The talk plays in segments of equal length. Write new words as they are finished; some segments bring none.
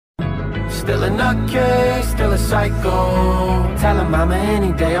Still a nutcase, still a psycho. Telling mama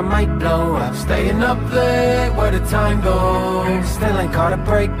any day I might blow up. Staying up late, where the time goes. Still ain't caught a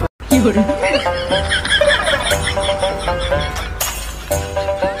break, but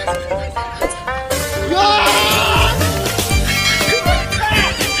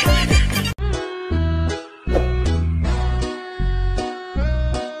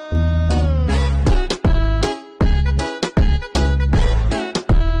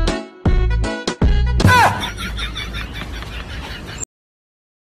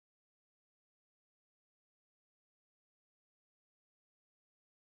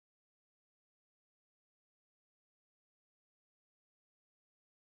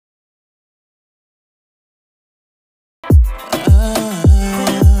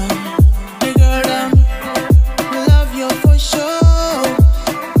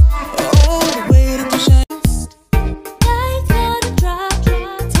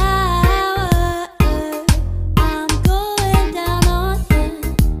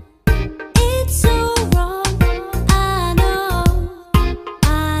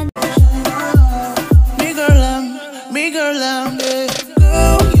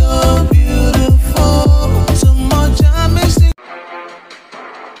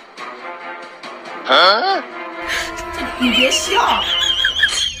你别笑！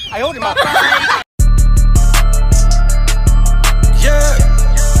哎呦我的妈！Yeah.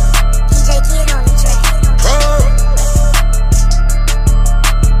 DJ Kid on the track.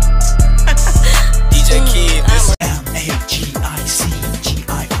 DJ Kid. M-A-G-I-C-G-I-R-O.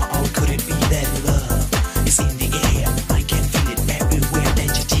 Could it be that love is in the air? I can feel it everywhere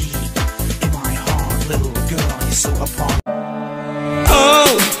that you deep in my heart, little girl. You're so apart.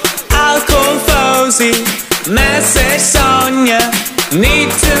 Oh, alcohol fauzi. Message Sonia, need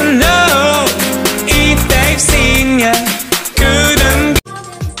to know if they've seen ya. Couldn't.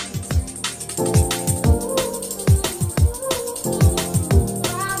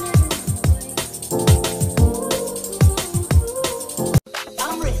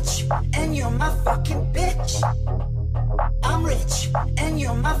 I'm rich and you're my fucking bitch. I'm rich and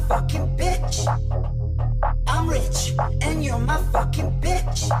you're my fucking bitch. I'm rich and you're my fucking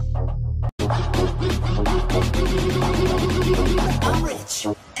bitch. I'm rich,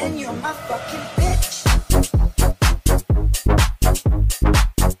 and you're my fucking bitch.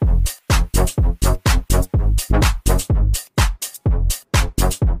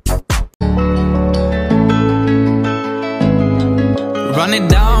 Run it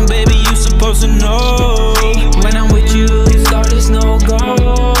down, baby, you supposed to know. When I'm with you, this all is no go.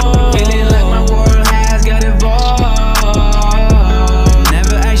 Feeling like my world has got evolved.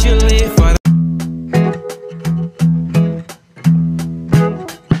 Never actually for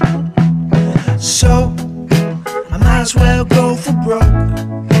So, I might as well go for broke.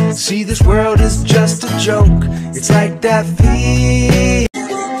 See, this world is just a joke. It's like that feel.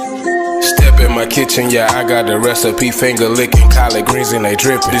 Step in my kitchen, yeah, I got the recipe. Finger licking, collard greens and they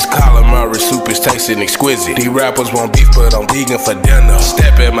dripping. This calamari soup is tasting exquisite. These rappers want beef, but I'm vegan for dinner.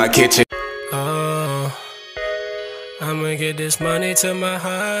 Step in my kitchen. Oh, I'ma get this money to my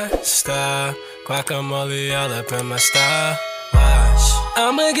heart. Stop, guacamole all up in my style. Watch,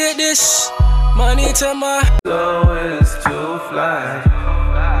 I'ma get this money to my. So it's too fly.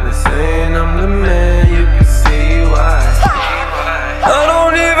 They're saying I'm the man, you can see why. I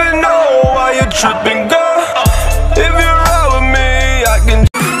don't even know why you're tripping, girl. If you're out with me, I can.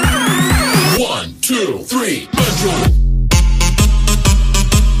 1, 2, 3, bedroom.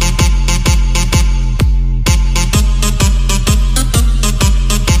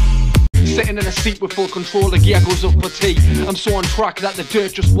 Sitting in a seat with full control, the gear goes up for tea. I'm so on track that the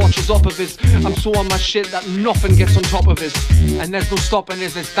dirt just washes off of us. I'm so on my shit that nothing gets on top of us. And there's no stopping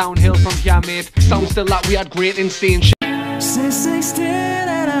us, it's downhill from here, mate. Sounds still like we had great insane shit. Since 16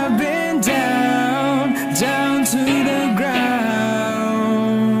 and I've been down to the ground.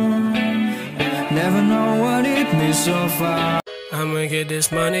 Never know what it means so far. I'ma get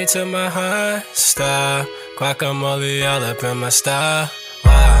this money to my heart. Stop, guacamole all up in my style.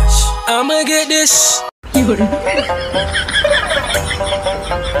 Watch, I'ma get this.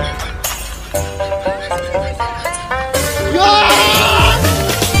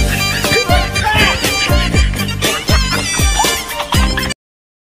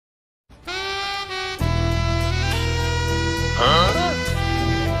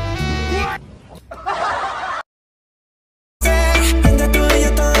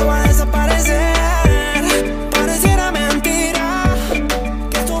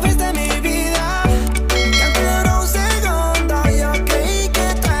 Que estuviste en mi vida, que antes era un segundo yo creía.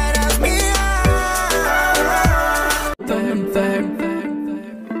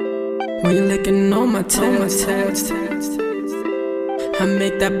 When you're licking on my tails, I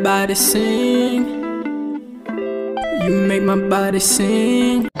make that body sing. You make my body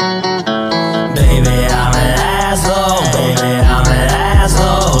sing. Baby, I'm an asshole. Baby, I'm an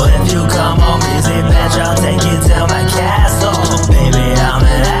asshole.